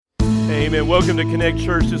Amen. Welcome to Connect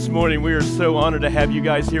Church this morning. We are so honored to have you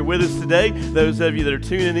guys here with us today. Those of you that are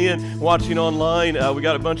tuning in, watching online, we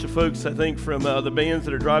got a bunch of folks, I think, from the bands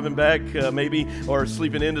that are driving back maybe or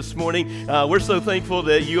sleeping in this morning. We're so thankful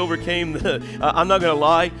that you overcame I'm not going to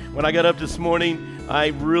lie, when I got up this morning, I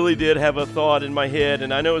really did have a thought in my head,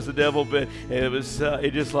 and I know it's the devil, but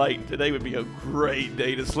it just like, today would be a great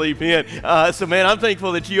day to sleep in. So man, I'm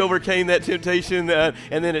thankful that you overcame that temptation,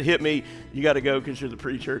 and then it hit me, you got to go because you're the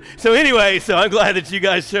preacher. So anyway, so I'm glad that you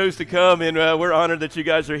guys chose to come, and we're honored that you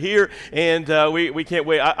guys are here, and we can't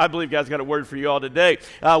wait. I believe God's got a word for you all today.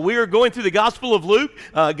 We are going through the Gospel of Luke,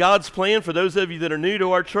 God's plan. For those of you that are new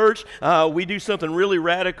to our church, we do something really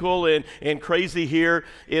radical and crazy here,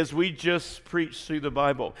 is we just preach through the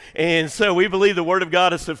Bible. And so we believe the Word of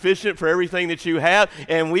God is sufficient for everything that you have,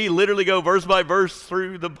 and we literally go verse by verse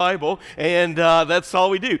through the Bible, and that's all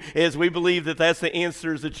we do, is we believe that that's the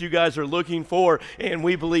answers that you guys are looking for, and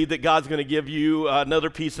we believe that God's going to give you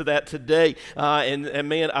another piece of that today. And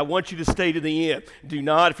man, I want you to stay to the end. Do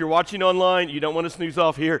not, if you're watching online, you don't want to snooze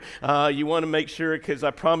off here. You want to make sure, because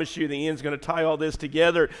I promise you the end's going to tie all this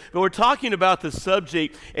together. But we're talking about the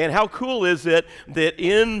subject, and how cool is it that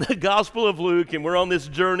in the Gospel of Luke, and we're on this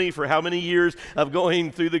journey for how many years of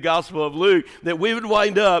going through the Gospel of Luke, that we would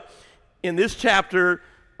wind up in this chapter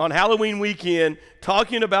on Halloween weekend,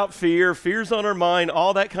 talking about fear, fear's on our mind,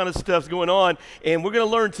 all that kind of stuff's going on. And we're going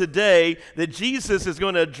to learn today that Jesus is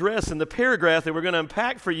going to address in the paragraph that we're going to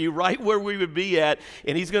unpack for you right where we would be at.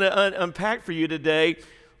 And he's going to unpack for you today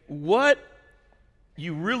what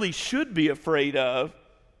you really should be afraid of,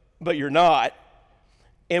 but you're not.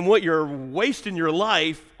 And what you're wasting your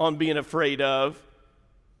life on being afraid of,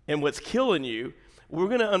 and what's killing you. We're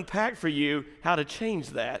going to unpack for you how to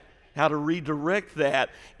change that, how to redirect that.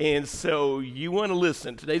 And so you want to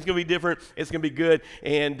listen. Today's going to be different. It's going to be good.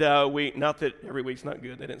 And not that every week's not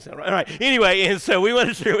good. That didn't sound right. All right. Anyway, and so we want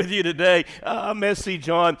to share with you today a message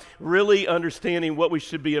on really understanding what we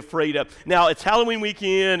should be afraid of. Now, it's Halloween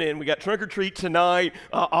weekend, and we got trunk or treat tonight,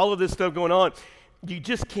 all of this stuff going on. You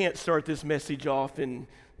just can't start this message off, and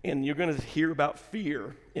you're going to hear about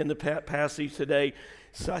fear in the passage today.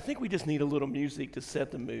 So I think we just need a little music to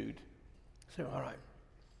set the mood. So, all right.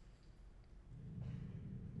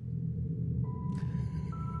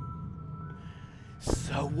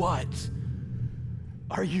 So what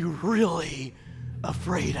are you really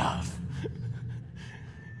afraid of?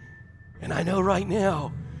 And I know right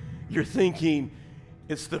now you're thinking,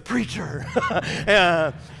 it's the preacher.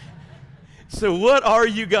 So what are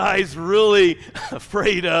you guys really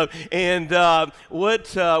afraid of? And what?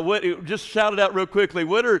 Just shout it out real quickly.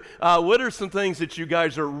 What are some things that you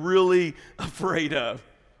guys are really afraid of?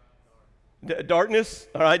 Darkness,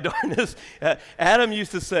 all right, darkness. Adam used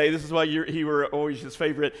to say, this is why you were always his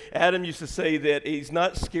favorite. Adam used to say that he's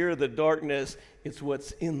not scared of the darkness, it's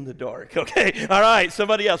what's in the dark, okay? All right,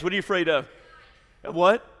 somebody else, what are you afraid of?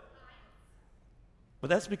 What? Well,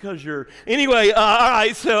 that's because anyway, all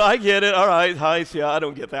right, so I get it. All right, heights, yeah, I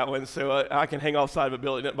don't get that one, so I can hang off side of a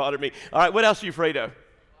building, it doesn't bother me. All right, what else are you afraid of?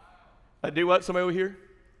 I do what? Somebody over here?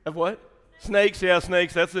 Of what? Snakes, yeah,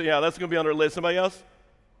 snakes, that's going to be on our list. Somebody else?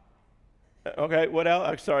 Okay, what else?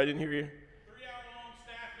 I'm sorry, I didn't hear you. 3-hour-long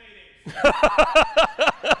staff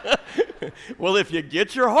meetings. Well, if you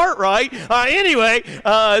get your heart right. Anyway,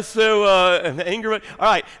 anger. All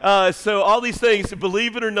right, so all these things,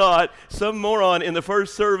 believe it or not, some moron in the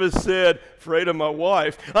first service said, afraid of my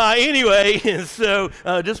wife. Anyway, and so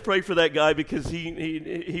just pray for that guy because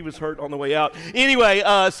he was hurt on the way out. Anyway,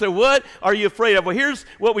 so what are you afraid of? Well, here's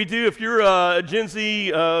what we do. If you're Gen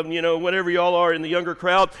Z, whatever y'all are in the younger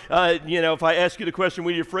crowd, if I ask you the question,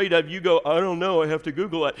 what are you afraid of? You go, I don't know, I have to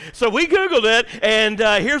Google it. So we Googled it, and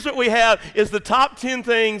here's what we have is the top 10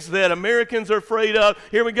 things that Americans are afraid of.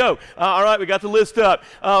 Here we go. All right, we got the list up.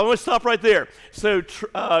 Let's stop right there. So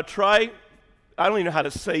try, I don't even know how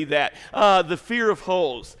to say that, the fear of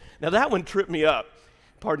holes. Now that one tripped me up,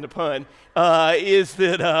 pardon the pun. Is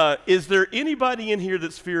there anybody in here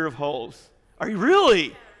that's fear of holes? Are you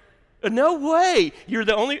really? No way. You're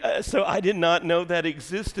the only, so I did not know that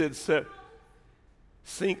existed, so.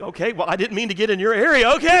 Sink, okay, well, I didn't mean to get in your area.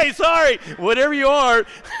 Okay, sorry, whatever you are.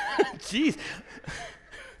 Jeez.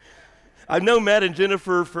 I've known Matt and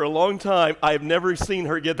Jennifer for a long time. I've never seen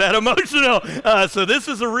her get that emotional. So this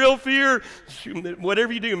is a real fear.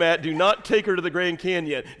 Whatever you do, Matt, do not take her to the Grand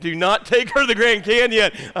Canyon. Do not take her to the Grand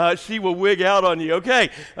Canyon. She will wig out on you. Okay,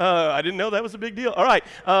 I didn't know that was a big deal. All right,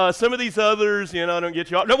 some of these others, I don't get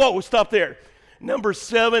you off. No, whoa, we'll stop there. Number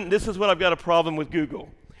 7, this is what I've got a problem with Google.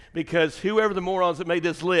 Because whoever the morons that made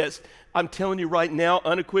this list, I'm telling you right now,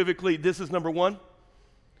 unequivocally, this is number 1.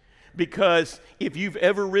 Because if you've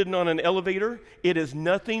ever ridden on an elevator, it is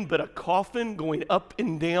nothing but a coffin going up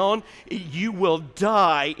and down. You will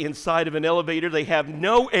die inside of an elevator. They have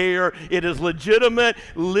no air. It is legitimate.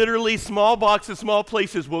 Literally, small boxes, small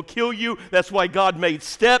places will kill you. That's why God made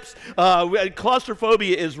steps.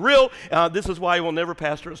 Claustrophobia is real. This is why I will never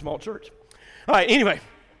pastor a small church. All right, anyway.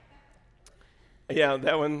 Yeah,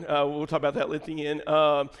 that one, we'll talk about that at the end.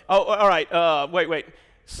 All right, wait.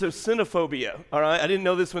 So cynophobia, all right? I didn't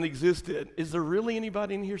know this one existed. Is there really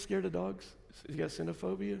anybody in here scared of dogs? You got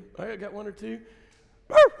cynophobia? All right, I got one or two.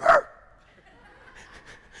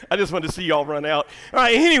 I just wanted to see y'all run out. All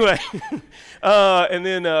right, anyway. And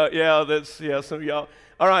then, some of y'all.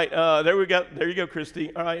 All right, there you go,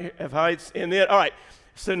 Christy. All right, have heights. And then, all right,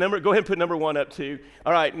 so go ahead and put number one up too.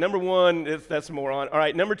 All right, number one, that's a moron. All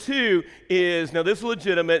right, number two is, now this is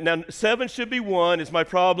legitimate. Now 7 should be 1 is my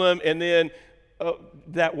problem. And then,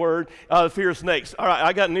 that word, fear of snakes. All right,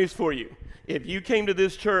 I got news for you. If you came to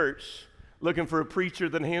this church looking for a preacher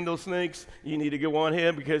that handles snakes, you need to go on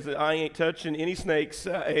ahead, because I ain't touching any snakes,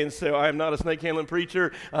 and so I am not a snake handling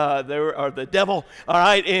preacher. There are the devil, all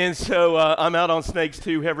right, and so I'm out on snakes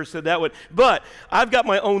too, whoever said that one. But I've got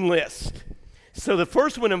my own list. So the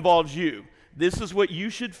first one involves you. This is what you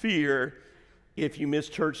should fear if you miss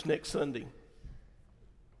church next Sunday.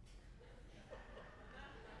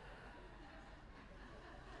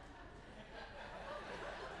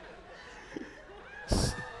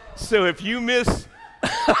 So if you miss,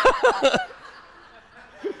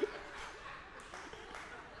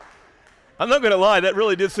 I'm not going to lie, that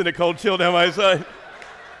really did send a cold chill down my spine.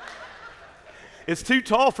 It's too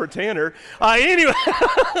tall for Tanner. Anyway,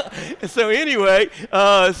 so yeah,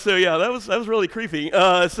 that was really creepy.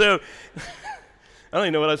 So I don't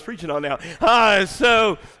even know what I was preaching on now.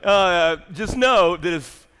 Just know that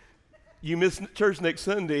if you miss church next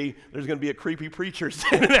Sunday, there's going to be a creepy preacher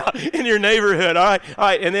standing out in your neighborhood. All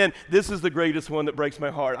right, and then this is the greatest one that breaks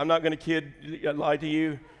my heart. I'm not going to lie to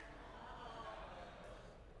you.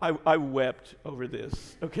 I wept over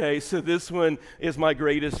this. Okay, so this one is my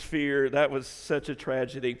greatest fear. That was such a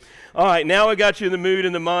tragedy. All right, now I got you in the mood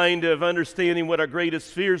and the mind of understanding what our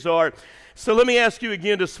greatest fears are. So let me ask you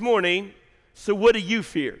again this morning, so what do you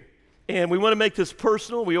fear? And we want to make this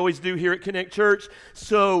personal. We always do here at Connect Church.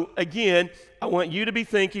 So again, I want you to be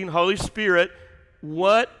thinking, Holy Spirit,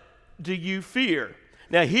 what do you fear?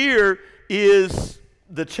 Now here is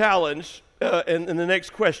the challenge and the next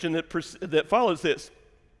question that follows this.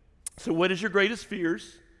 So what is your greatest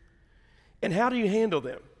fears, and how do you handle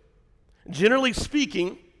them? Generally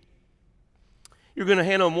speaking, you're going to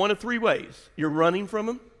handle them one of 3 ways. You're running from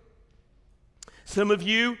them. Some of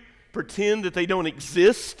you pretend that they don't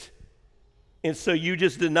exist, and so you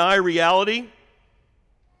just deny reality.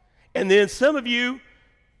 And then some of you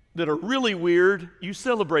that are really weird, you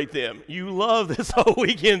celebrate them. You love this whole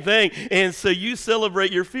weekend thing, and so you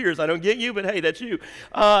celebrate your fears. I don't get you, but hey, that's you.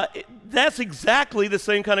 That's exactly the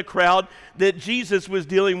same kind of crowd that Jesus was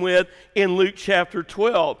dealing with in Luke chapter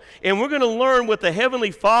 12. And we're going to learn what the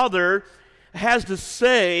Heavenly Father has to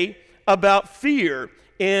say about fear.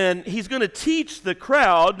 And he's going to teach the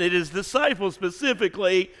crowd, and his disciples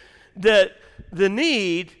specifically, that the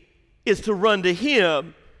need is to run to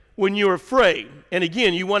him when you're afraid. And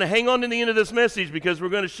again, you want to hang on to the end of this message, because we're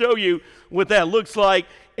going to show you what that looks like,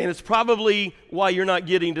 and it's probably why you're not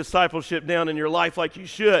getting discipleship down in your life like you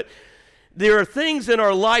should. There are things in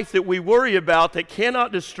our life that we worry about that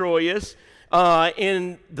cannot destroy us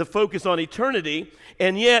in the focus on eternity,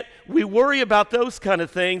 and yet we worry about those kind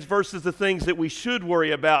of things versus the things that we should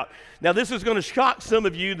worry about. Now, this is going to shock some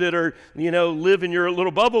of you that are, live in your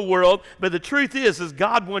little bubble world, but the truth is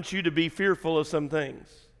God wants you to be fearful of some things.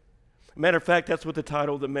 Matter of fact, that's what the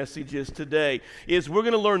title of the message is today, is we're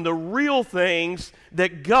going to learn the real things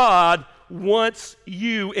that God wants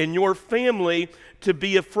you and your family to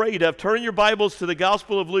be afraid of. Turn your Bibles to the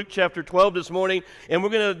Gospel of Luke chapter 12 this morning, and we're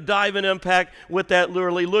going to dive and unpack what that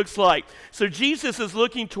literally looks like. So Jesus is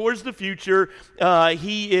looking towards the future.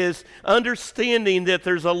 He is understanding that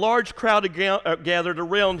there's a large crowd gathered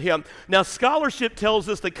around him. Now, scholarship tells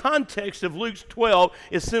us the context of Luke 12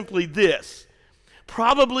 is simply this.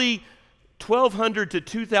 Probably 1,200 to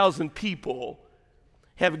 2,000 people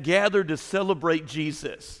have gathered to celebrate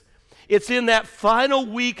Jesus. It's in that final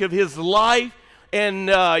week of his life, and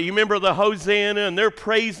you remember the Hosanna, and they're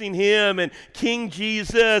praising him, and King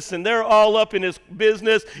Jesus, and they're all up in his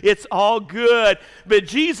business. It's all good. But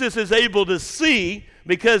Jesus is able to see,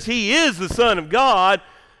 because he is the Son of God,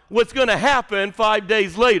 what's going to happen 5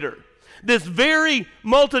 days later. This very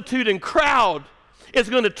multitude and crowd is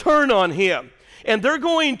going to turn on him. And they're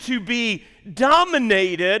going to be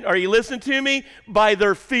dominated, are you listening to me, by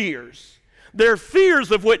their fears. Their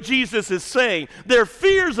fears of what Jesus is saying. Their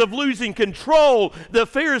fears of losing control, the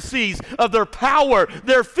Pharisees, of their power.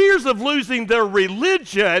 Their fears of losing their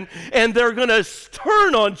religion. And they're going to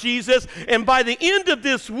turn on Jesus. And by the end of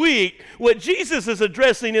this week, what Jesus is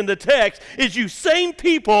addressing in the text is you sane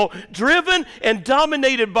people, driven and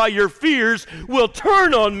dominated by your fears, will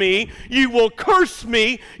turn on me. You will curse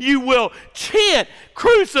me. You will chant,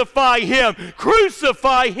 crucify him,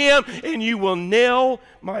 and you will nail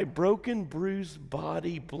my broken, bruised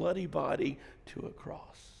body, bloody body to a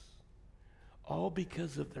cross. All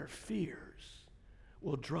because of their fears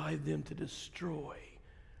will drive them to destroy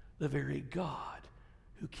the very God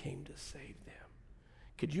who came to save them.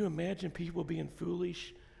 Could you imagine people being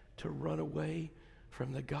foolish to run away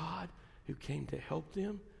from the God who came to help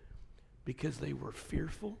them because they were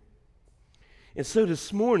fearful? And so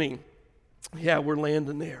this morning, we're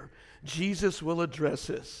landing there. Jesus will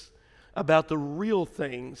address us about the real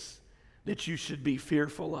things that you should be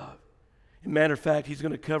fearful of. As a matter of fact, he's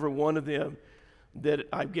going to cover one of them that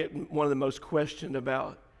I get one of the most questioned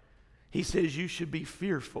about. He says you should be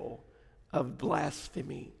fearful of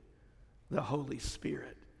blaspheming the Holy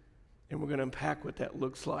Spirit. And we're going to unpack what that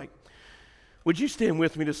looks like. Would you stand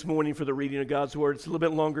with me this morning for the reading of God's Word? It's a little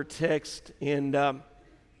bit longer text, and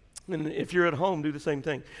if you're at home, do the same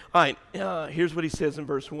thing. All right, here's what he says in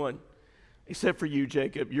verse 1. Except for you,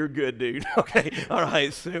 Jacob. You're good, dude. Okay, all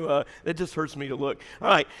right, so that just hurts me to look. All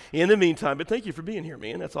right, in the meantime, but thank you for being here,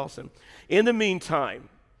 man. That's awesome. In the meantime,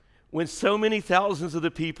 when so many thousands of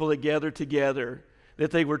the people had gathered together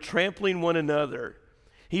that they were trampling one another,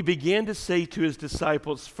 he began to say to his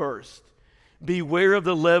disciples first, beware of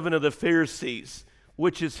the leaven of the Pharisees,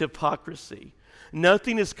 which is hypocrisy.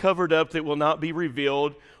 Nothing is covered up that will not be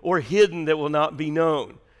revealed, or hidden that will not be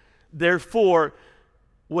known. Therefore,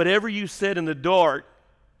 whatever you said in the dark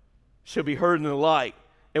shall be heard in the light,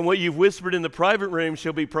 and what you've whispered in the private room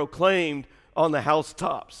shall be proclaimed on the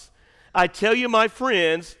housetops. I tell you, my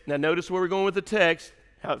friends, now notice where we're going with the text,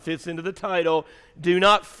 how it fits into the title, do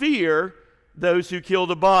not fear those who kill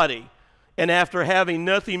the body, and after having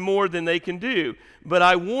nothing more than they can do. But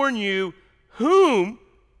I warn you whom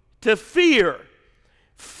to fear.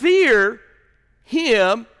 Fear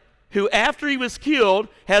him who after he was killed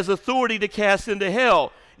has authority to cast into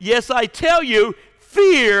hell. Yes, I tell you,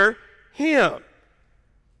 fear him.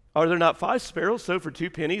 Are there not 5 sparrows sold for 2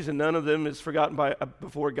 pennies, and none of them is forgotten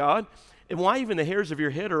before God? And why even the hairs of your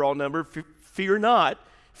head are all numbered? Fear not,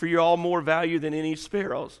 for you're all more value than any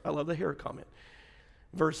sparrows. I love the hair comment.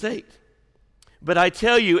 Verse 8. But I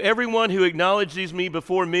tell you, everyone who acknowledges me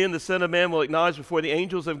before men, the Son of Man will acknowledge before the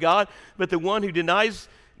angels of God. But the one who denies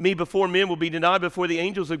me before men will be denied before the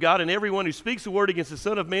angels of God, and everyone who speaks a word against the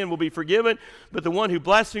Son of Man will be forgiven, but the one who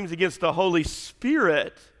blasphemes against the Holy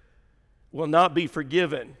Spirit will not be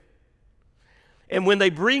forgiven. And when they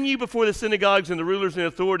bring you before the synagogues and the rulers and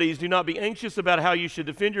authorities, do not be anxious about how you should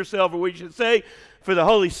defend yourself or what you should say, for the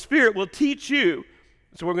Holy Spirit will teach you.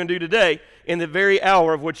 That's what we're going to do today in the very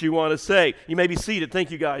hour of what you want to say. You may be seated.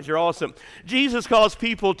 Thank you, guys. You're awesome. Jesus calls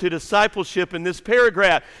people to discipleship in this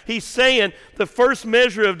paragraph. He's saying the first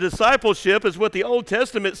measure of discipleship is what the Old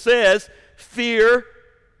Testament says, fear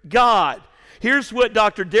God. Here's what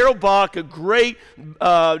Dr. Darrell Bock, a great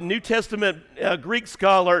New Testament Greek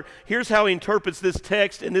scholar, here's how he interprets this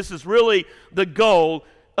text, and this is really the goal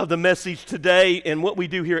of the message today and what we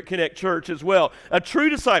do here at Connect Church as well. A true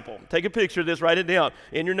disciple, take a picture of this, write it down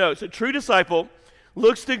in your notes. A true disciple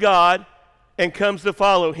looks to God and comes to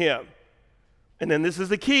follow him. And then this is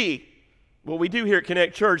the key. What we do here at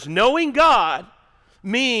Connect Church, knowing God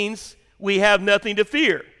means we have nothing to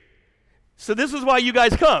fear. So this is why you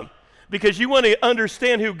guys come, because you want to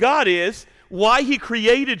understand who God is, why he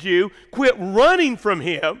created you, quit running from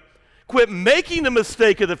him, quit making the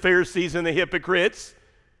mistake of the Pharisees and the hypocrites.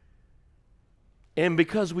 And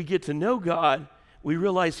because we get to know God, we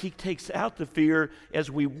realize he takes out the fear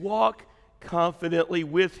as we walk confidently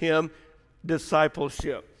with him,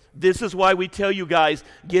 discipleship. This is why we tell you guys,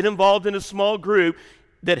 get involved in a small group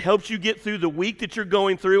that helps you get through the week that you're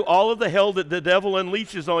going through, all of the hell that the devil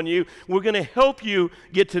unleashes on you. We're going to help you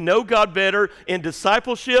get to know God better in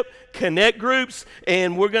discipleship, connect groups,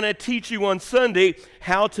 and we're going to teach you on Sunday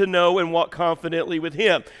how to know and walk confidently with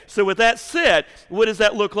him. So with that said, what does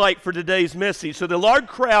that look like for today's message? So the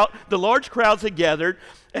large crowds had gathered,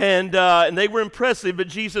 and they were impressive, but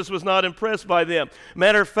Jesus was not impressed by them.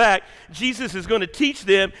 Matter of fact, Jesus is going to teach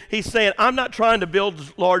them. He's saying, I'm not trying to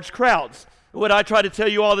build large crowds. What I try to tell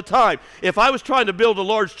you all the time, if I was trying to build a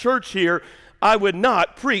large church here, I would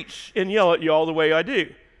not preach and yell at you all the way I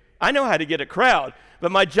do. I know how to get a crowd,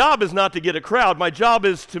 but my job is not to get a crowd. My job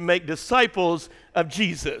is to make disciples of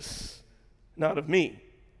Jesus, not of me.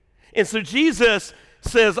 And so Jesus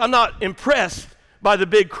says, I'm not impressed by the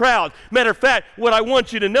big crowd. Matter of fact, what I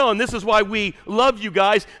want you to know, and this is why we love you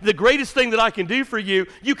guys, the greatest thing that I can do for you,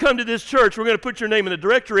 you come to this church, we're going to put your name in the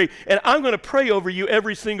directory, and I'm going to pray over you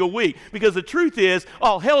every single week. Because the truth is,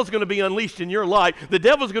 all hell is going to be unleashed in your life. The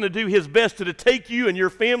devil's going to do his best to take you and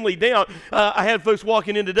your family down. I had folks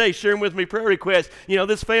walking in today sharing with me prayer requests.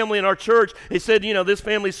 This family in our church, they said, this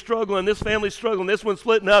family's struggling, this one's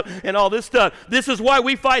splitting up, and all this stuff. This is why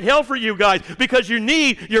we fight hell for you guys, because you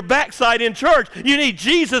need your backside in church. You need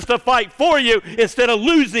Jesus to fight for you instead of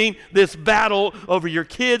losing this battle over your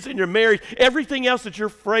kids and your marriage. Everything else that you're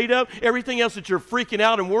afraid of, everything else that you're freaking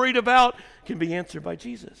out and worried about can be answered by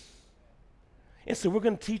Jesus. And so we're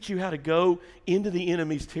going to teach you how to go into the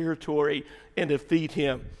enemy's territory and defeat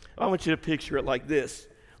him. I want you to picture it like this.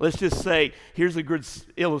 Let's just say, here's a good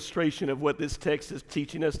illustration of what this text is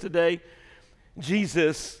teaching us today.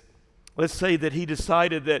 Jesus, let's say that he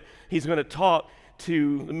decided that he's going to talk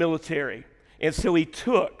to the military. And so he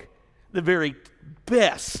took the very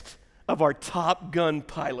best of our Top Gun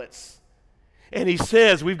pilots. And he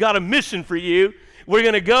says, we've got a mission for you. We're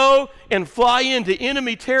going to go and fly into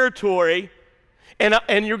enemy territory.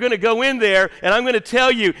 And you're going to go in there, and I'm going to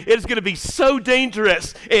tell you, it's going to be so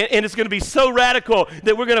dangerous, and it's going to be so radical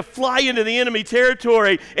that we're going to fly into the enemy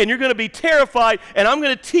territory, and you're going to be terrified, and I'm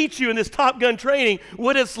going to teach you in this Top Gun training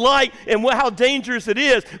what it's like and how dangerous it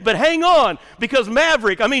is. But hang on, because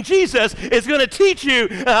Jesus is going to teach you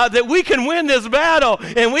that we can win this battle,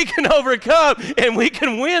 and we can overcome, and we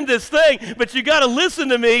can win this thing. But you got to listen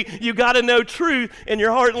to me. You got to know truth in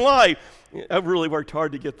your heart and life. I've really worked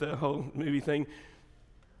hard to get the whole movie thing.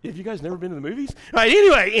 Have you guys never been to the movies? All right,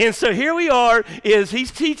 anyway, and so here we are, he's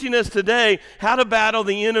teaching us today how to battle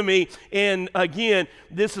the enemy. And again,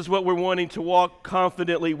 this is what we're wanting to walk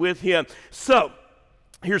confidently with him. So,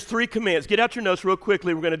 here's 3 commands. Get out your notes real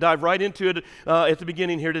quickly. We're going to dive right into it at the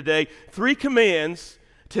beginning here today. 3 commands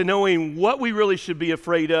to knowing what we really should be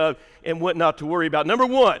afraid of and what not to worry about. Number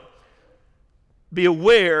 1, be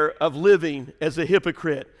aware of living as a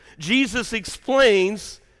hypocrite. Jesus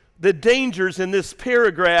explains the dangers in this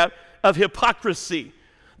paragraph of hypocrisy.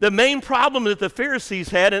 The main problem that the Pharisees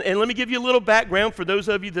had, and let me give you a little background for those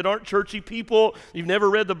of you that aren't churchy people, you've never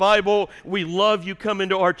read the Bible, we love you come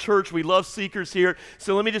into our church, we love seekers here.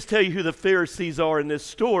 So let me just tell you who the Pharisees are in this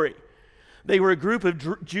story. They were a group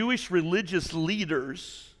of Jewish religious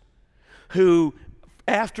leaders who,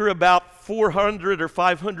 after about 400 or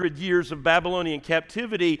 500 years of Babylonian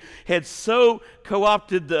captivity, had so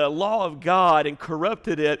co-opted the law of God and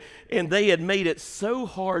corrupted it, and they had made it so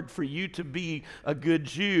hard for you to be a good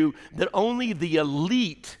Jew that only the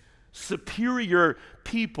elite, superior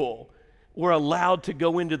people were allowed to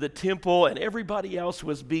go into the temple, and everybody else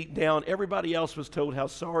was beat down. Everybody else was told how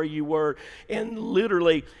sorry you were, and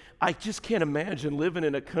literally, I just can't imagine living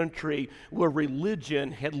in a country where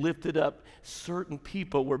religion had lifted up certain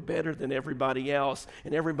people were better than everybody else,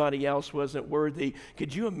 and everybody else wasn't worthy.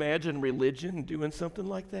 Could you imagine religion doing something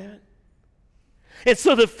like that? And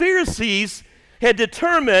so the Pharisees had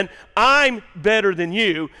determined, I'm better than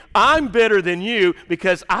you. I'm better than you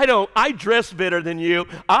because I dress better than you.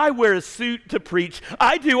 I wear a suit to preach.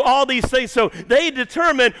 I do all these things. So they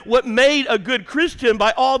determined what made a good Christian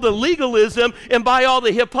by all the legalism and by all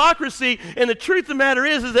the hypocrisy. And the truth of the matter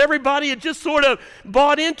is everybody had just sort of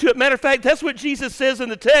bought into it. Matter of fact, that's what Jesus says in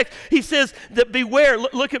the text. He says that beware.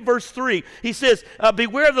 Look at verse 3. He says,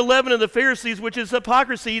 beware of the leaven of the Pharisees, which is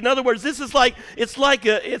hypocrisy. In other words, this is it's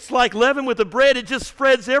like leaven with the bread. It just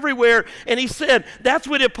spreads everywhere. And he said, that's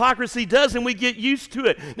what hypocrisy does, and we get used to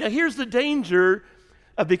it. Now, here's the danger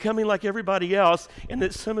of becoming like everybody else, and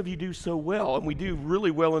that some of you do so well, and we do really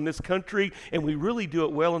well in this country, and we really do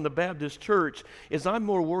it well in the Baptist church, is I'm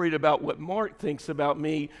more worried about what Mark thinks about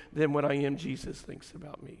me than what I am Jesus thinks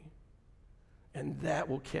about me. And that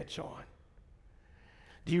will catch on.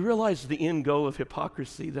 Do you realize the end goal of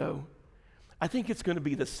hypocrisy, though? I think it's going to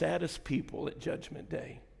be the saddest people at Judgment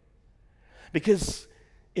Day. Because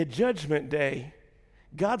at Judgment Day,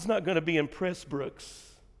 God's not going to be impressed,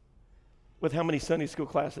 Brooks, with how many Sunday school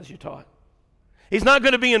classes you taught. He's not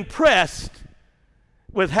going to be impressed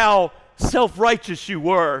with how self-righteous you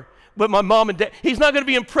were, with my mom and dad. He's not going to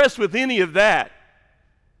be impressed with any of that.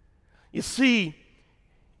 You see,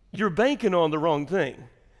 you're banking on the wrong thing,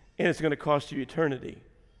 and it's going to cost you eternity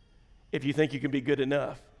if you think you can be good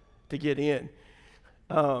enough to get in.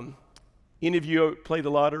 Any of you play the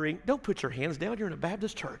lottery? Don't put your hands down. You're in a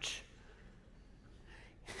Baptist church.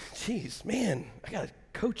 Jeez, man, I got to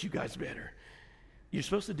coach you guys better. You're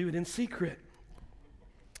supposed to do it in secret.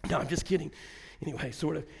 No, I'm just kidding. Anyway,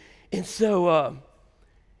 sort of. And so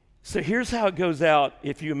here's how it goes out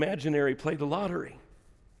if you imaginary play the lottery.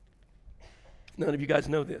 None of you guys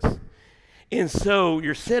know this. And so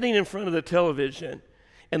you're sitting in front of the television,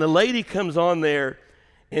 and the lady comes on there,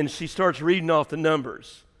 and she starts reading off the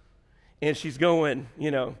numbers. And she's going,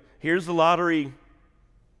 here's the lottery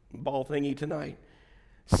ball thingy tonight.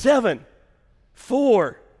 7,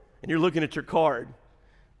 4, and you're looking at your card.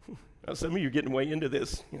 Now, some of you are getting way into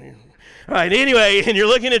this. All right, anyway, and you're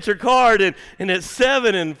looking at your card, and it's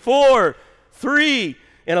 7 and 4, 3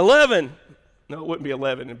 and 11. No, it wouldn't be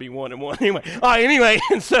 11. It'd be 1 and 1. Anyway,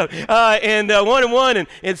 and so, 1 and 1, and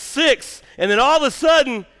it's 6. And then all of a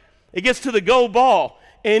sudden, it gets to the gold ball.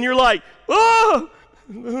 And you're like, oh!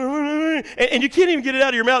 And you can't even get it out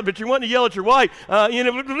of your mouth, but you're wanting to yell at your wife, and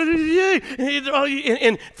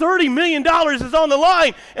 $30 million is on the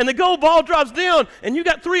line, and the gold ball drops down, and you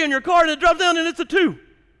got 3 on your card, and it drops down, and it's a 2.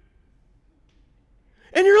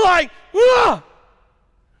 And you're like,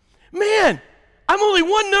 man, I'm only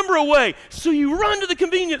one number away. So you run to the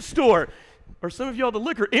convenience store. Or some of y'all the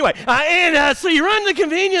liquor. Anyway, so you run to the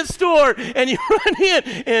convenience store, and you run in,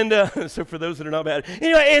 and so for those that are not bad.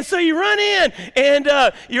 Anyway, and so you run in,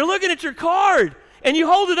 and you're looking at your card, and you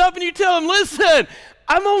hold it up, and you tell them, listen,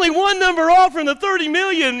 I'm only one number off from the 30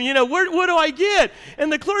 million, what do I get?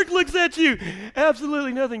 And the clerk looks at you,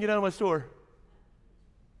 absolutely nothing, get out of my store.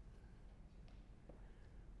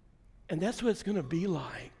 And that's what it's going to be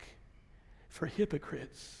like for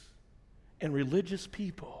hypocrites and religious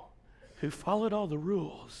people who followed all the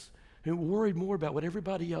rules, who worried more about what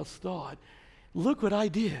everybody else thought. Look what I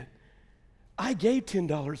did. I gave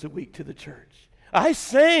 $10 a week to the church. I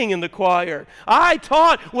sang in the choir. I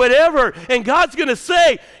taught whatever. And God's going to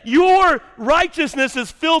say, your righteousness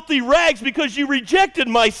is filthy rags because you rejected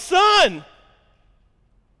my son.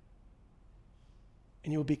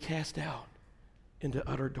 And you'll be cast out into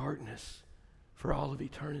utter darkness for all of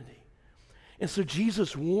eternity. And so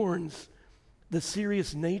Jesus warns the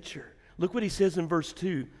serious nature. Look what he says in verse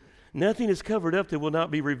 2. Nothing is covered up that will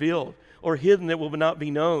not be revealed, or hidden that will not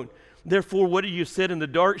be known. Therefore, what you said in the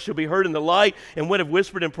dark shall be heard in the light, and what have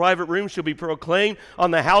whispered in private rooms shall be proclaimed on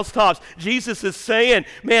the housetops. Jesus is saying,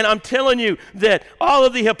 man, I'm telling you that all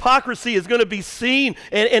of the hypocrisy is going to be seen,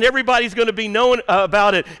 and everybody's going to be knowing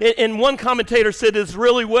about it. And one commentator said this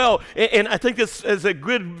really well, and I think this is a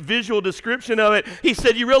good visual description of it. He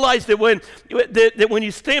said, you realize that when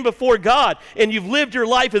you stand before God and you've lived your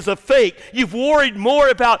life as a fake, you've worried more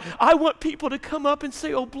about, I want people to come up and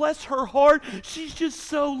say, oh, bless her heart, she's just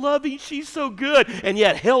so loving. She's so good, and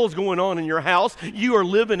yet hell's going on in your house. You are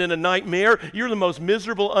living in a nightmare. You're the most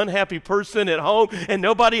miserable, unhappy person at home, and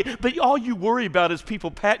but all you worry about is people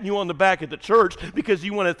patting you on the back at the church because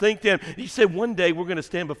you want to thank them. He said one day we're going to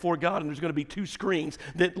stand before God, and there's going to be 2 screens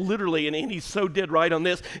that literally, and he's so dead right on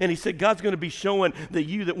this, and he said God's going to be showing the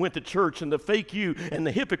you that went to church and the fake you and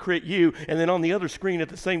the hypocrite you, and then on the other screen at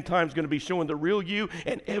the same time is going to be showing the real you,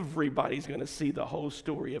 and everybody's going to see the whole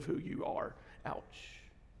story of who you are. Ouch.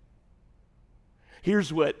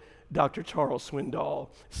 Here's what Dr. Charles Swindoll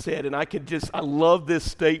said, and I love this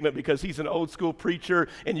statement because he's an old school preacher,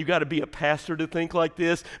 and you got to be a pastor to think like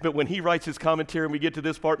this, but when he writes his commentary and we get to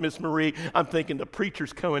this part, Miss Marie, I'm thinking the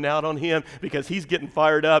preacher's coming out on him because he's getting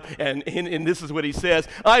fired up, and this is what he says,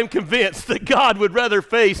 I am convinced that God would rather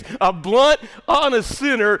face a blunt, honest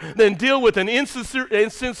sinner than deal with an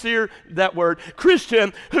insincere, that word,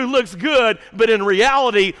 Christian who looks good, but in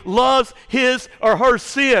reality loves his or her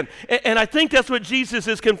sin. And I think that's what Jesus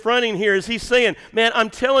is confronting here. Is he's saying, man,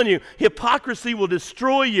 I'm telling you, hypocrisy will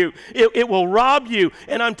destroy you. It will rob you.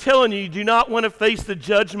 And I'm telling you, you do not want to face the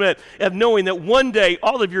judgment of knowing that one day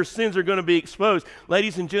all of your sins are going to be exposed.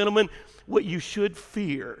 Ladies and gentlemen, what you should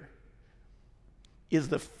fear is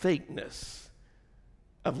the fakeness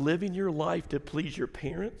of living your life to please your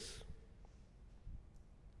parents,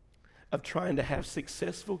 of trying to have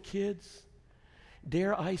successful kids.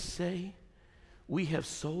 Dare I say, we have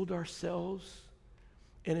sold ourselves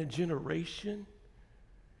in a generation.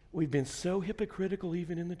 We've been so hypocritical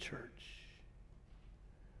even in the church.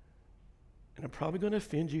 And I'm probably going to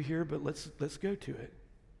offend you here, but let's go to it.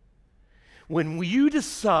 When you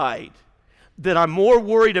decide that I'm more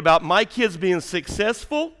worried about my kids being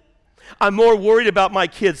successful I'm more worried about my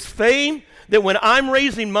kids' fame, that when I'm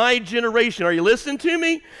raising my generation, are you listening to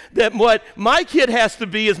me? That what my kid has to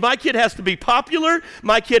be is my kid has to be popular.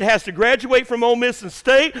 My kid has to graduate from Ole Miss and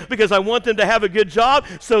State because I want them to have a good job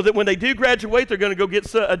so that when they do graduate, they're going to go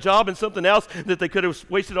get a job in something else that they could have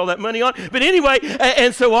wasted all that money on. But anyway,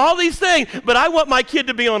 and so all these things, but I want my kid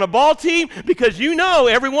to be on a ball team because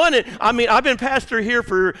everyone, I've been pastor here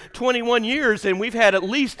for 21 years and we've had at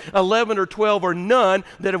least 11 or 12 or none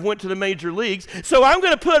that have went to the major leagues. So I'm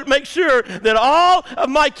going to make sure that all of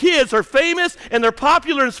my kids are famous and they're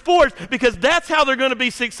popular in sports because that's how they're going to be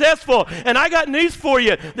successful. And I got news for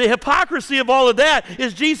you. The hypocrisy of all of that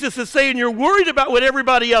is Jesus is saying you're worried about what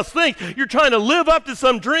everybody else thinks. You're trying to live up to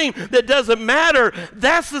some dream that doesn't matter.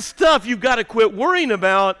 That's the stuff you've got to quit worrying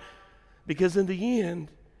about because in the end,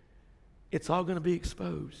 it's all going to be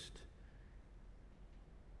exposed.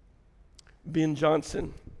 Ben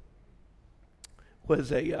Johnson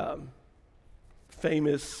was a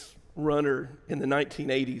famous runner in the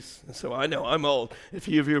 1980s. And so I know I'm old, if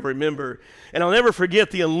you remember. And I'll never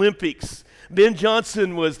forget the Olympics. Ben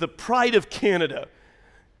Johnson was the pride of Canada.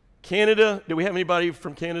 Canada, do we have anybody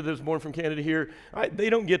from Canada who's born from Canada here? They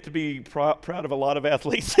don't get to be proud of a lot of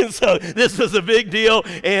athletes. And so this was a big deal.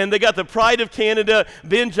 And they got the pride of Canada.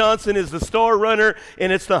 Ben Johnson is the star runner.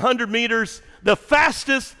 And it's the 100 meters, the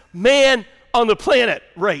fastest man on the planet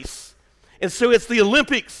race. And so it's the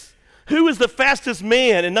Olympics. Who was the fastest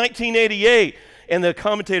man in 1988? And the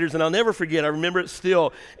commentators, and I'll never forget, I remember it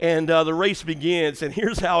still, and the race begins, and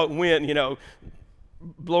here's how it went,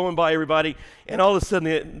 blowing by everybody, and all of a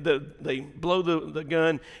sudden they blow the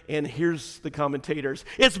gun, and here's the commentators.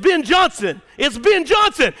 It's Ben Johnson! It's Ben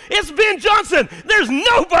Johnson! It's Ben Johnson! There's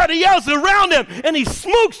nobody else around him! And he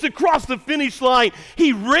smokes across the finish line.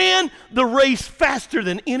 He ran the race faster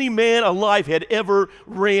than any man alive had ever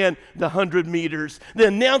ran the 100 meters. The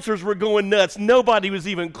announcers were going nuts. Nobody was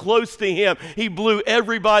even close to him. He blew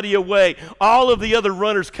everybody away. All of the other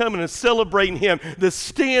runners coming and celebrating him. The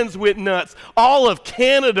stands went nuts. All of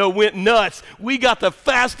Canada went nuts. We got the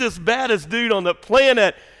fastest, baddest dude on the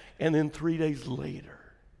planet. And then 3 days later,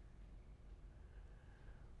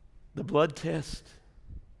 the blood test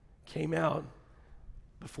came out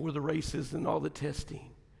before the races and all the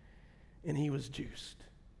testing. And he was juiced.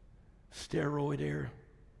 Steroid era.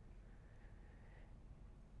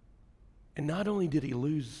 And not only did he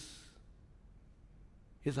lose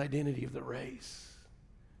his identity of the race,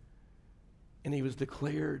 and he was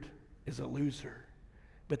declared as a loser,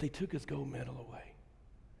 but they took his gold medal away.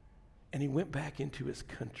 And he went back into his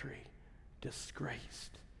country,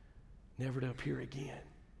 disgraced, never to appear again.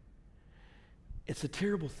 It's a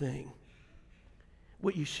terrible thing.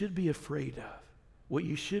 What you should be afraid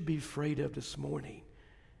of this morning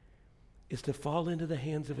is to fall into the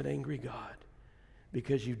hands of an angry God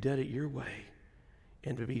because you've done it your way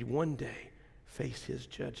and to be one day face his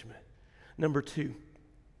judgment. Number 2,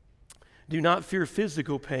 do not fear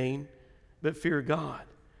physical pain, but fear God.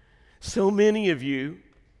 So many of you,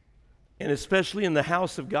 and especially in the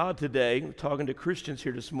house of God today, I'm talking to Christians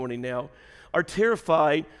here this morning now, are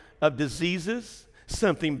terrified of diseases.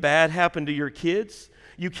 Something bad happened to your kids.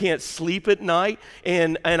 You can't sleep at night.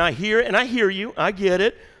 And I hear you. I get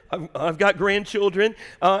it. I've got grandchildren,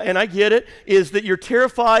 and I get it, is that you're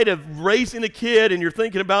terrified of raising a kid, and you're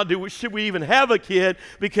thinking about, should we even have a kid?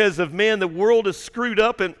 Because of, the world is screwed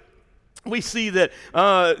up, and we see that,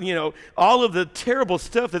 all of the terrible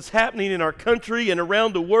stuff that's happening in our country and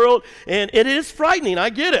around the world, and it is frightening. I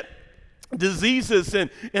get it. Diseases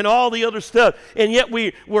and all the other stuff, and yet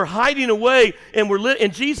we're hiding away, and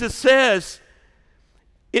and Jesus says,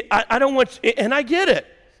 I don't want you, and I get it,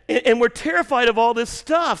 and we're terrified of all this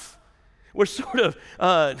stuff. We're sort of,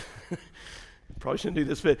 probably shouldn't do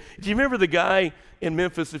this, but do you remember the guy in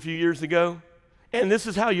Memphis a few years ago? And this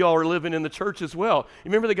is how y'all are living in the church as well. You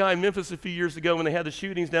remember the guy in Memphis a few years ago when they had the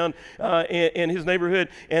shootings down in his neighborhood,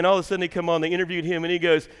 and all of a sudden they come on, they interviewed him, and he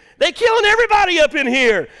goes, "They killing everybody up in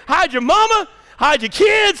here. Hide your mama, hide your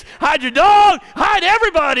kids, hide your dog, hide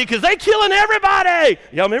everybody, because they killing everybody."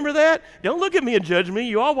 Y'all remember that? Don't look at me and judge me.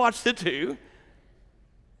 You all watched it too.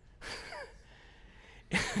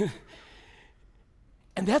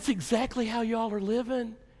 And that's exactly how y'all are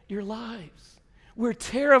living your lives. We're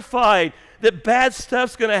terrified that bad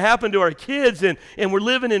stuff's going to happen to our kids, and we're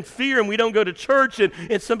living in fear, and we don't go to church,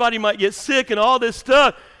 and somebody might get sick and all this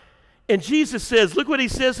stuff. And Jesus says, look what he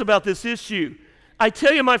says about this issue. "I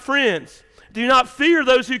tell you, my friends, do not fear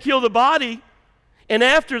those who kill the body, and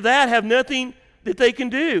after that have nothing that they can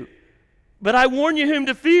do. But I warn you whom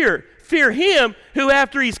to fear. Fear him who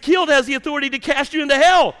after he's killed has the authority to cast you into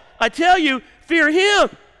hell. I tell you, fear him."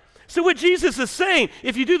 So what Jesus is saying,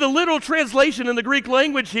 if you do the literal translation in the Greek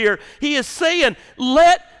language here, he is saying,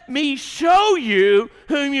 let me show you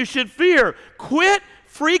whom you should fear. Quit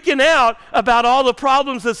freaking out about all the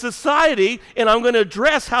problems of society, and I'm going to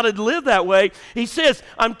address how to live that way. He says,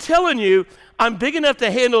 I'm telling you, I'm big enough to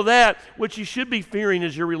handle that. What you should be fearing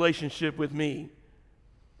is your relationship with me.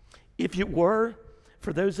 If it were,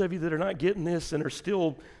 for those of you that are not getting this and are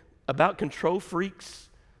still about control freaks,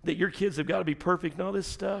 that your kids have got to be perfect and all this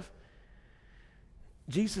stuff,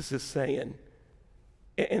 Jesus is saying,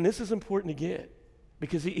 and this is important to get,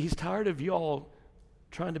 because he's tired of y'all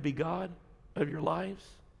trying to be God of your lives.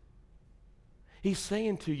 He's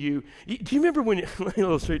saying to you, do you remember when, let me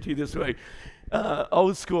illustrate to you this way,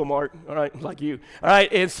 old school, Mark, all right, like you, all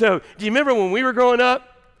right, and so do you remember when we were growing up?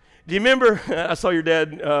 Do you remember, I saw your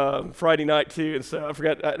dad Friday night too, and so I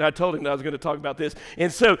forgot, I told him that I was going to talk about this.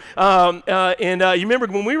 And so, you remember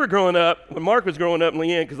when we were growing up, when Mark was growing up and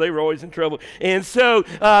Leanne, because they were always in trouble. And so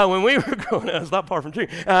when we were growing up, it's not far from true.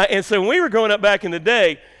 And so when we were growing up back in the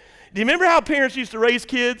day, do you remember how parents used to raise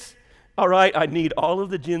kids? All right, I need all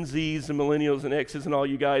of the Gen Zs and millennials and X's and all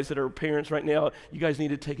you guys that are parents right now, you guys need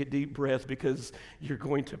to take a deep breath because you're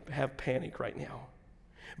going to have panic right now.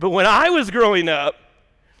 But when I was growing up,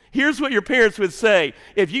 here's what your parents would say.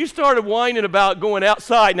 If you started whining about going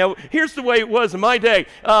outside, now here's the way it was in my day.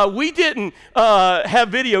 We didn't have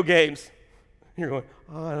video games. You're going,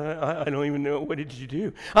 I don't even know, what did you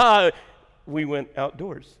do? We went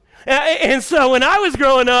outdoors. And so when I was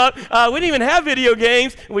growing up, we didn't even have video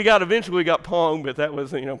games. Eventually we got Pong, but that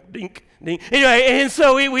was, dink, dink. Anyway, and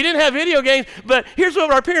so we didn't have video games, but here's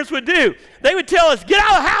what our parents would do. They would tell us, get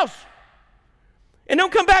out of the house and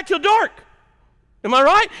don't come back till dark. Am I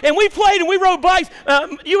right? And we played and we rode bikes.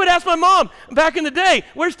 You would ask my mom back in the day,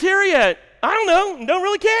 where's Terry at? I don't know. Don't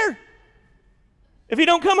really care. If he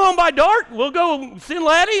don't come home by dark, we'll go send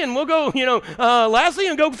Laddie and we'll go, Lassie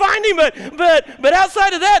and go find him. But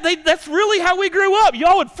outside of that, that's really how we grew up.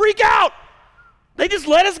 Y'all would freak out. They just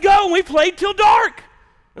let us go and we played till dark.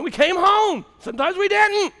 And we came home. Sometimes we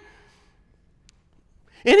didn't.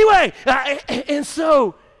 Anyway, and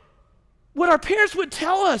so what our parents would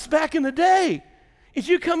tell us back in the day is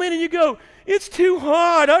you come in and you go, it's too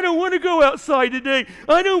hot. I don't want to go outside today.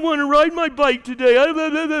 I don't want to ride my bike today. Blah,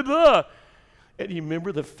 blah, blah, blah. And you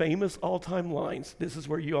remember the famous all-time lines. This is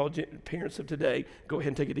where you all parents of today, go ahead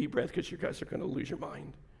and take a deep breath because you guys are going to lose your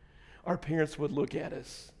mind. Our parents would look at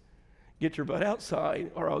us, get your butt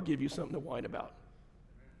outside or I'll give you something to whine about.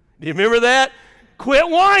 Do you remember that? Quit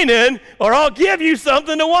whining or I'll give you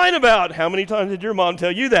something to whine about. How many times did your mom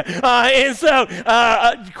tell you that?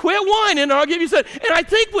 Quit whining or I'll give you something. And I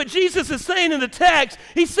think what Jesus is saying in the text,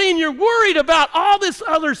 he's saying you're worried about all this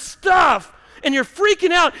other stuff and you're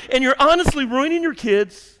freaking out and you're honestly ruining your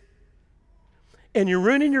kids and you're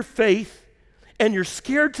ruining your faith and you're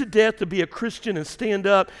scared to death to be a Christian and stand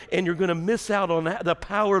up and you're going to miss out on the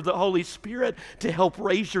power of the Holy Spirit to help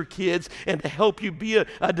raise your kids and to help you be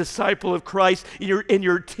a disciple of Christ. And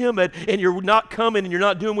you're timid and you're not coming and you're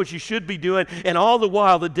not doing what you should be doing. And all the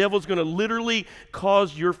while, the devil's going to literally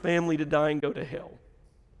cause your family to die and go to hell.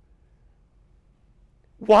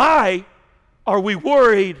 Why are we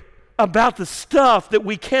worried about the stuff that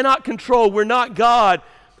we cannot control? We're not God.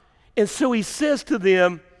 And so he says to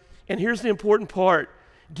them, and here's the important part,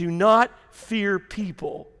 do not fear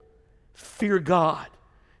people, fear God,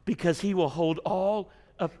 because he will hold all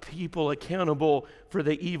of people accountable for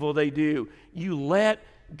the evil they do. You let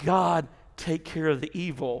God take care of the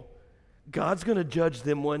evil. God's going to judge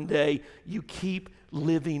them one day. You keep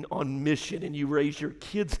living on mission, and you raise your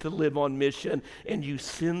kids to live on mission, and you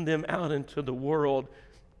send them out into the world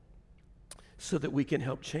so that we can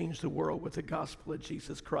help change the world with the gospel of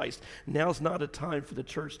Jesus Christ. Now's not a time for the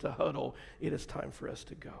church to huddle. It is time for us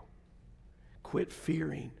to go. Quit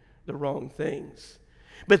fearing the wrong things.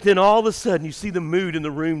 But then all of a sudden, you see the mood in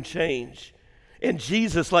the room change. And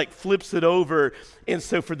Jesus flips it over. And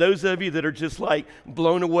so for those of you that are just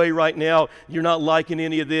blown away right now, you're not liking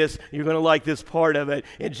any of this, you're going to like this part of it.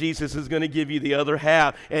 And Jesus is going to give you the other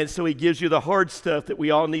half. And so he gives you the hard stuff that we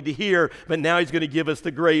all need to hear, but now he's going to give us the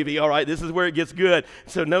gravy. All right, this is where it gets good.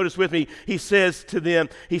 So notice with me, he says to them,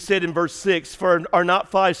 he said in verse 6, "For are not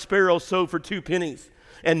 5 sparrows sold for 2 pennies?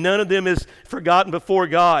 And none of them is forgotten before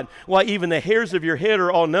God. Why, even the hairs of your head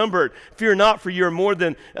are all numbered. Fear not, for you are more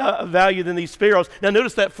than value than these sparrows." Now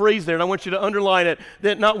notice that phrase there, and I want you to underline it,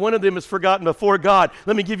 that not one of them is forgotten before God.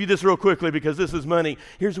 Let me give you this real quickly because this is money.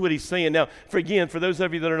 Here's what he's saying. Now, for those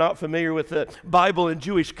of you that are not familiar with the Bible and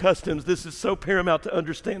Jewish customs, this is so paramount to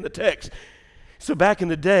understand the text. So back in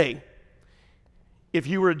the day, if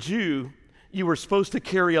you were a Jew, you were supposed to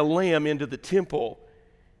carry a lamb into the temple.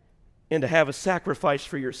 and to have a sacrifice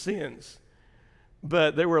for your sins.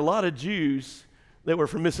 But there were a lot of Jews that were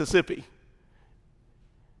from Mississippi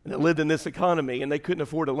and that lived in this economy, and they couldn't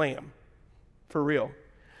afford a lamb, for real.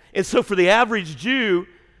 And so for the average Jew,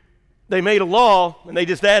 they made a law, and they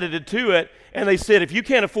just added it to it, and they said, if you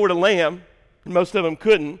can't afford a lamb, and most of them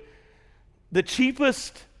couldn't, the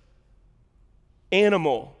cheapest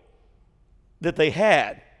animal that they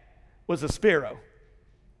had was a sparrow.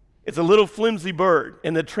 It's a little flimsy bird,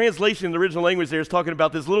 and the translation in the original language there is talking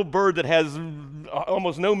about this little bird that has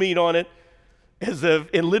almost no meat on it,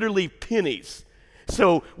 and literally pennies.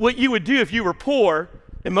 So what you would do if you were poor,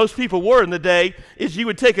 and most people were in the day, is you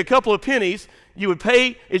would take a couple of pennies, you would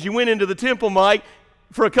pay as you went into the temple, Mike,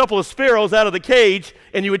 for a couple of sparrows out of the cage,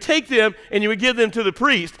 and you would take them and you would give them to the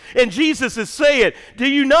priest. And Jesus is saying, do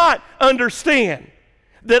you not understand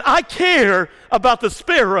that I care about the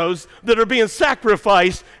sparrows that are being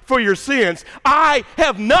sacrificed for your sins? I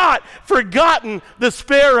have not forgotten the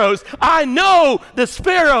sparrows. I know the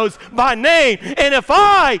sparrows by name. And if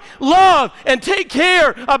I love and take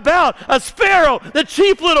care about a sparrow, the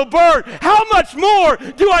cheap little bird, how much more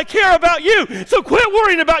do I care about you? So quit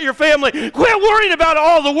worrying about your family. Quit worrying about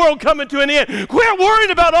all the world coming to an end. Quit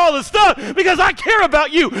worrying about all the stuff, because I care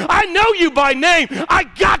about you. I know you by name. I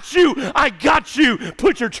got you. I got you.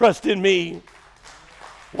 Put your trust in me.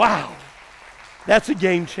 Wow. That's a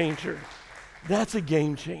game changer. That's a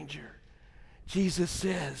game changer. Jesus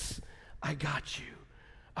says, I got you.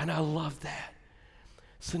 And I love that.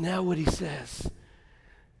 So now what he says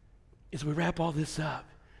is, we wrap all this up.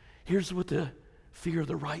 Here's what the fear of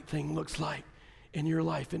the right thing looks like in your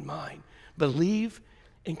life and mine. Believe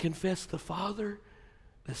and confess the Father,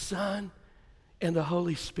 the Son, and the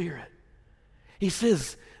Holy Spirit. He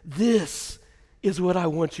says, this is what I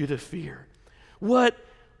want you to fear. What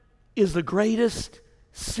is the greatest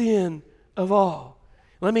sin of all?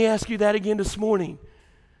 Let me ask you that again this morning.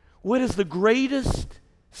 What is the greatest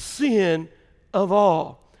sin of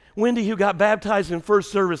all? Wendy, who got baptized in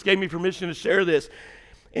first service, gave me permission to share this.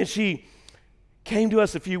 And she came to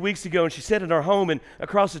us a few weeks ago, and she sat in our home and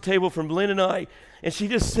across the table from Lynn and I, and she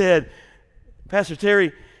just said, Pastor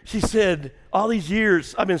Terry, she said, all these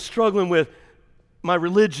years I've been struggling with my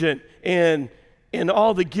religion and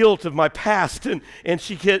all the guilt of my past, and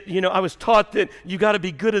she get, I was taught that you got to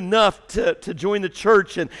be good enough to join the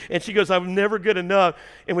church, and she goes, I'm never good enough.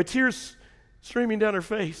 And with tears streaming down her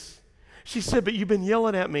face, she said, but you've been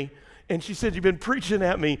yelling at me. And she said, you've been preaching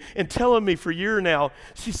at me and telling me for a year now.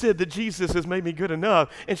 She said that Jesus has made me good enough.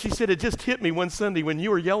 And she said, it just hit me one Sunday when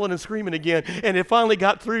you were yelling and screaming again. And it finally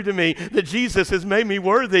got through to me that Jesus has made me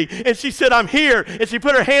worthy. And she said, I'm here. And she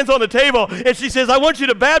put her hands on the table. And she says, I want you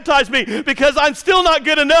to baptize me because I'm still not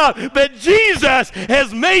good enough. But Jesus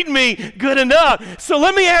has made me good enough. So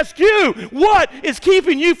let me ask you, what is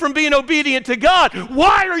keeping you from being obedient to God?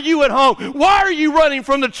 Why are you at home? Why are you running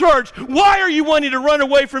from the church? Why are you wanting to run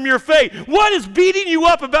away from your faith? What is beating you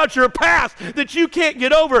up about your past that you can't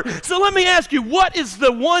get over? So let me ask you, what is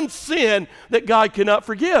the one sin that God cannot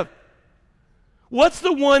forgive? What's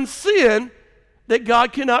the one sin that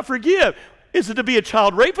God cannot forgive? Is it to be a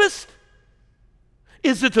child rapist?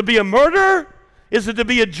 Is it to be a murderer? Is it to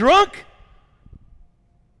be a drunk?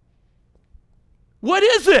 What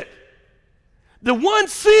is it? The one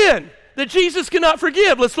sin that Jesus cannot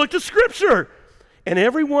forgive. Let's look to Scripture. And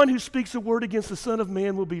everyone who speaks a word against the Son of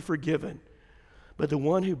Man will be forgiven. But the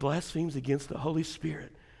one who blasphemes against the Holy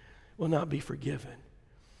Spirit will not be forgiven.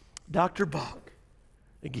 Dr. Bach,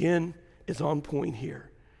 again, is on point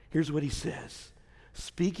here. Here's what he says.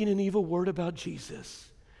 Speaking an evil word about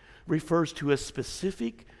Jesus refers to a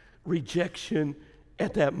specific rejection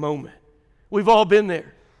at that moment. We've all been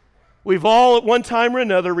there. We've all, at one time or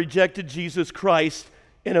another, rejected Jesus Christ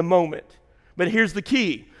in a moment. But here's the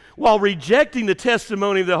key. While rejecting the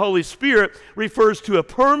testimony of the Holy Spirit refers to a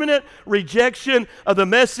permanent rejection of the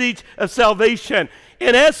message of salvation.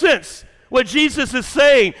 In essence, what Jesus is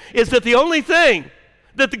saying is that the only thing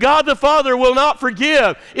that the God the Father will not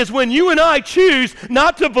forgive is when you and I choose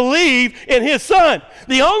not to believe in His Son.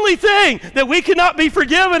 The only thing that we cannot be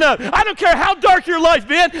forgiven of. I don't care how dark your life's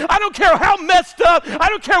been. I don't care how messed up. I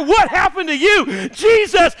don't care what happened to you.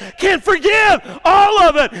 Jesus can forgive all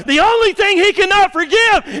of it. The only thing He cannot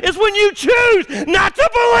forgive is when you choose not to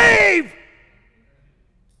believe.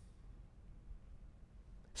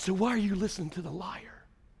 So why are you listening to the liar?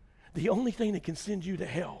 The only thing that can send you to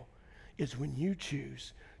hell is when you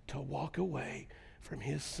choose to walk away from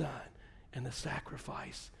His Son and the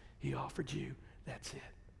sacrifice He offered you. That's it.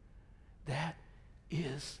 That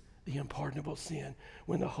is the unpardonable sin.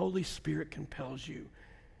 When the Holy Spirit compels you,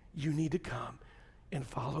 you need to come and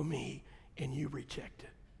follow me, and you reject it.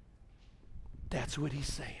 That's what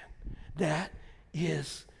he's saying. That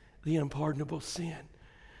is the unpardonable sin.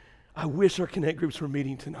 I wish our Connect groups were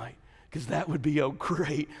meeting tonight, because that would be a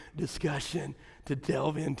great discussion to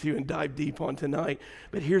delve into and dive deep on tonight.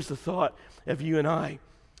 But here's the thought of you and I.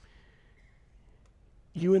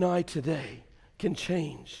 You and I today can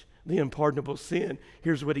change the unpardonable sin.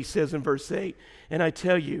 Here's what he says in verse 8. And I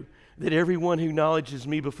tell you that everyone who acknowledges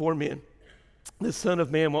me before men, the Son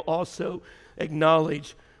of Man will also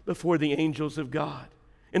acknowledge before the angels of God.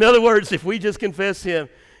 In other words, if we just confess him,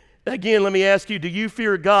 again, let me ask you, do you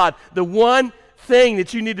fear God? The one thing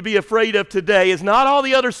that you need to be afraid of today is not all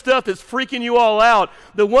the other stuff that's freaking you all out.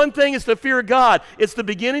 The one thing is to fear God. It's the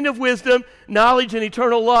beginning of wisdom, knowledge, and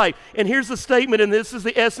eternal life. And here's the statement, and this is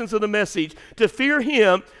the essence of the message. To fear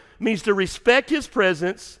him means to respect his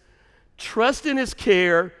presence, trust in his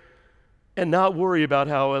care, and not worry about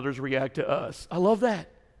how others react to us. I love that.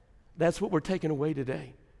 That's what we're taking away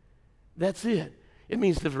today. That's it. It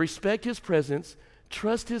means to respect his presence,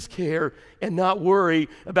 trust his care, and not worry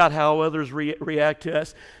about how others react to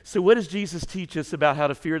us. So what does Jesus teach us about how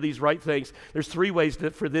to fear these right things? There's three ways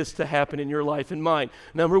for this to happen in your life and mine.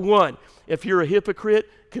 Number one, if you're a hypocrite,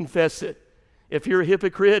 confess it. If you're a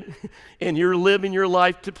hypocrite and you're living your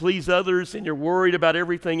life to please others and you're worried about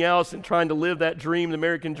everything else and trying to live that dream, the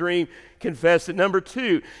American dream, confess it. Number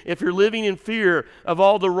two, if you're living in fear of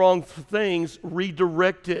all the wrong things,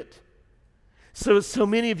 redirect it. So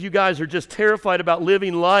many of you guys are just terrified about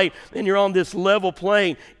living life, and you're on this level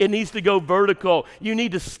plane. It needs to go vertical. You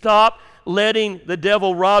need to stop letting the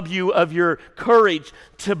devil rob you of your courage,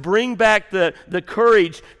 to bring back the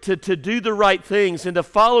courage to do the right things and to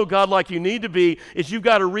follow God like you need to be, is you've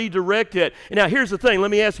got to redirect it. And now here's the thing. Let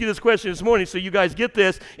me ask you this question this morning so you guys get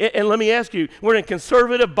this. And let me ask you, we're in a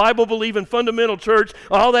conservative, Bible-believing, fundamental church,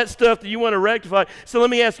 all that stuff that you want to rectify. So let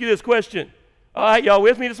me ask you this question. All right, y'all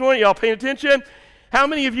with me this morning? Y'all paying attention? How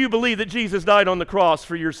many of you believe that Jesus died on the cross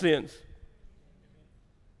for your sins?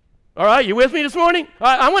 All right, you with me this morning?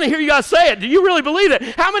 I want to hear you guys say it. Do you really believe it?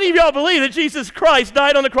 How many of y'all believe that Jesus Christ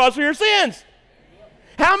died on the cross for your sins?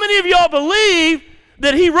 How many of y'all believe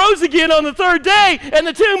that he rose again on the third day and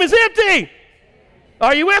the tomb is empty?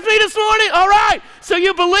 Are you with me this morning? All right, so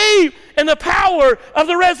you believe in the power of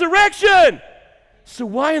the resurrection. So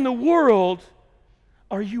why in the world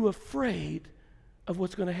are you afraid of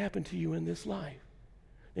what's going to happen to you in this life?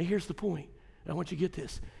 Now here's the point. I want you to get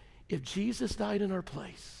this. If Jesus died in our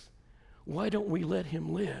place, why don't we let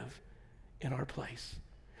him live in our place?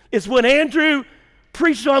 It's what Andrew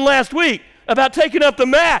preached on last week about taking up the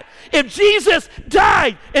mat. If Jesus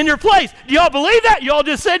died in your place, do y'all believe that? Y'all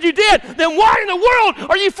just said you did. Then why in the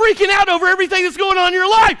world are you freaking out over everything that's going on in your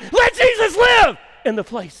life? Let Jesus live in the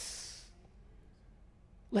place.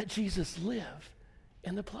 Let Jesus live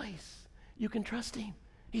in the place. You can trust him.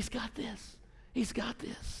 He's got this. He's got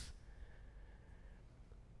this.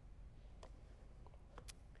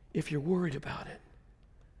 If you're worried about it,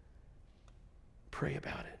 pray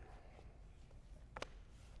about it.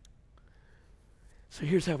 So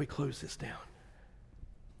here's how we close this down.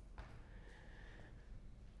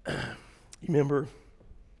 You remember,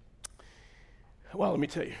 well, let me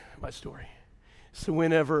tell you my story. So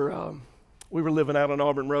whenever we were living out on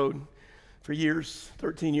Auburn Road for years,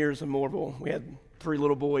 13 years in Moorville, we had 3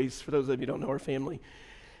 little boys, for those of you who don't know our family.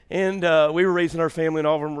 And we were raising our family in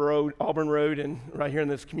Auburn Road, and right here in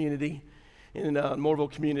this community, in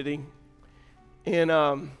Moorville community.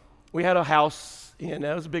 And we had a house, and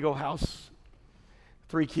it was a big old house,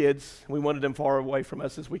 3 kids. We wanted them far away from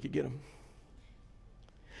us as we could get them.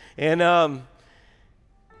 And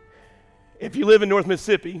if you live in North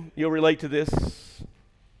Mississippi, you'll relate to this.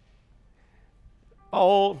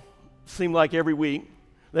 All seemed like every week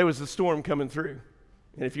there was a storm coming through.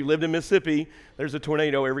 And if you lived in Mississippi, there's a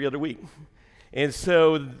tornado every other week. And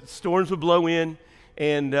so storms would blow in.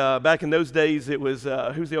 And back in those days, it was,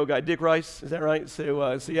 who's the old guy? Dick Rice, is that right?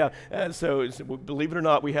 So believe it or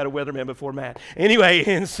not, we had a weatherman before Matt. Anyway,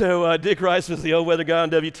 and so Dick Rice was the old weather guy on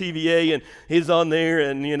WTVA, and he's on there,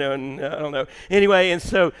 and and I don't know. Anyway, and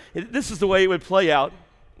so this is the way it would play out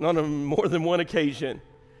on more than one occasion.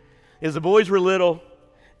 As the boys were little,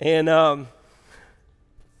 and I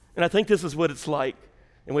think this is what it's like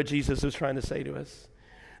and what Jesus was trying to say to us.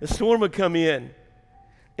 The storm would come in,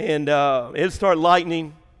 and it'd start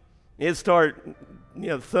lightning, it'd start,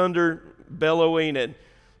 thunder bellowing, and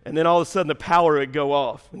then all of a sudden the power would go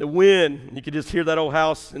off, and the wind, and you could just hear that old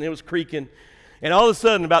house, and it was creaking. And all of a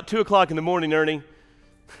sudden, about 2 o'clock in the morning, Ernie,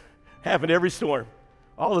 happened every storm.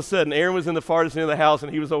 All of a sudden, Aaron was in the farthest end of the house,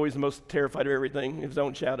 and he was always the most terrified of everything, his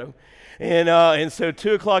own shadow. And so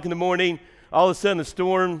 2 o'clock in the morning, all of a sudden the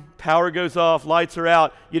storm, power goes off, lights are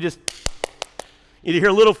out. You just You'd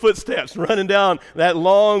hear little footsteps running down that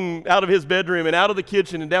long, out of his bedroom and out of the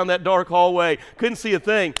kitchen and down that dark hallway. Couldn't see a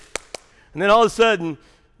thing. And then all of a sudden,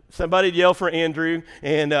 somebody'd yell for Andrew,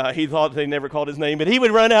 and he thought they never called his name, but he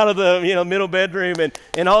would run out of the middle bedroom, and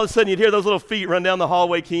all of a sudden you'd hear those little feet run down the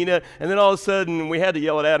hallway, Keena, and then all of a sudden we had to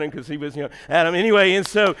yell at Adam because he was, Adam anyway,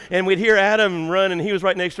 and we'd hear Adam run, and he was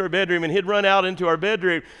right next to our bedroom, and he'd run out into our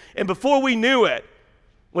bedroom, and before we knew it,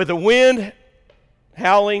 with the wind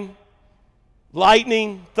howling,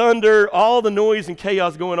 lightning, thunder, all the noise and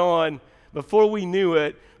chaos going on, before we knew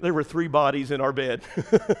it, there were 3 bodies in our bed.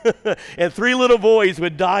 And 3 little boys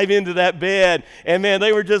would dive into that bed. And man,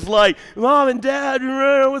 they were just like, Mom and Dad,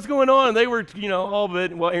 what's going on? And they were, all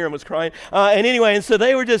but, well, Aaron was crying. And so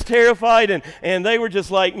they were just terrified. And they were just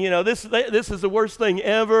like, this is the worst thing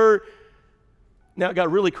ever. Now, it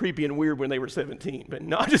got really creepy and weird when they were 17, but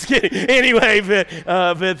no, I'm just kidding. Anyway, when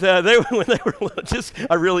they were just,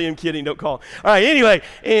 I really am kidding, don't call. All right, anyway,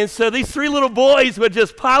 and so these 3 little boys would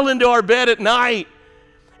just pile into our bed at night.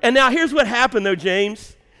 And now here's what happened, though,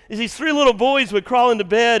 James, is these 3 little boys would crawl into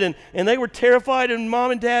bed, and they were terrified, and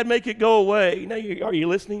Mom and Dad make it go away. Now, are you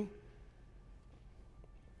listening?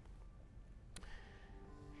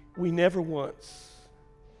 We never once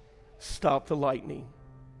stopped the lightning.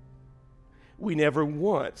 We never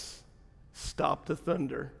once stopped the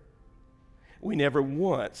thunder. We never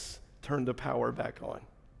once turned the power back on.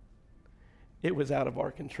 It was out of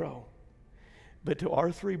our control. But to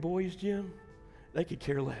our 3 boys, Jim, they could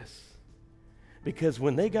care less. Because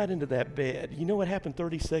when they got into that bed, you know what happened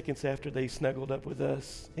 30 seconds after they snuggled up with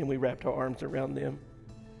us and we wrapped our arms around them?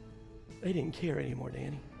 They didn't care anymore,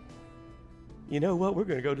 Danny. You know what? We're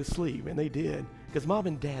going to go to sleep. And they did. Because Mom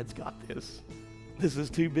and Dad's got this. This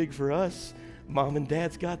is too big for us. Mom and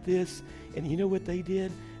Dad's got this. And you know what they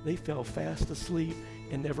did? They fell fast asleep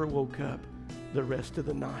and never woke up the rest of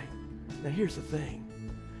the night. Now here's the thing.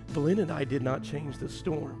 Glenn and I did not change the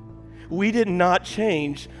storm. We did not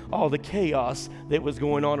change all the chaos that was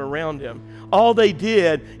going on around them. All they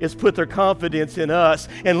did is put their confidence in us.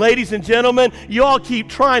 And ladies and gentlemen, you all keep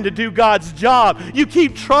trying to do God's job. You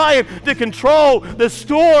keep trying to control the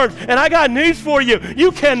storm. And I got news for you.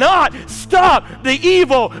 You cannot stop the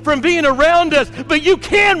evil from being around us, but you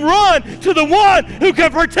can run to the one who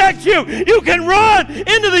can protect you. You can run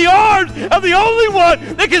into the arms of the only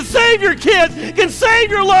one that can save your kids, can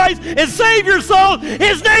save your lives, and save your souls.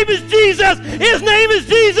 His name is Jesus. His name is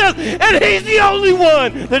Jesus, and he's the only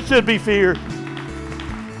one that should be feared.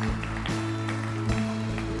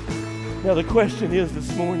 Now the question is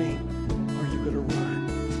this morning, are you going to run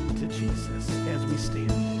to Jesus as we stand?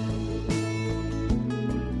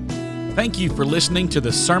 Thank you for listening to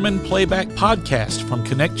the Sermon Playback Podcast from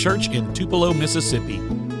Connect Church in Tupelo, Mississippi.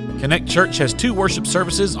 Connect Church has 2 worship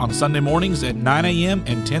services on Sunday mornings at 9 a.m.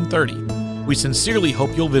 and 10:30. We sincerely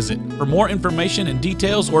hope you'll visit. For more information and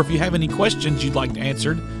details, or if you have any questions you'd like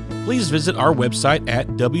answered, please visit our website at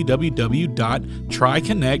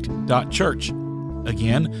www.triconnect.church.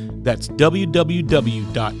 Again, that's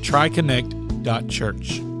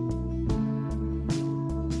www.triconnect.church.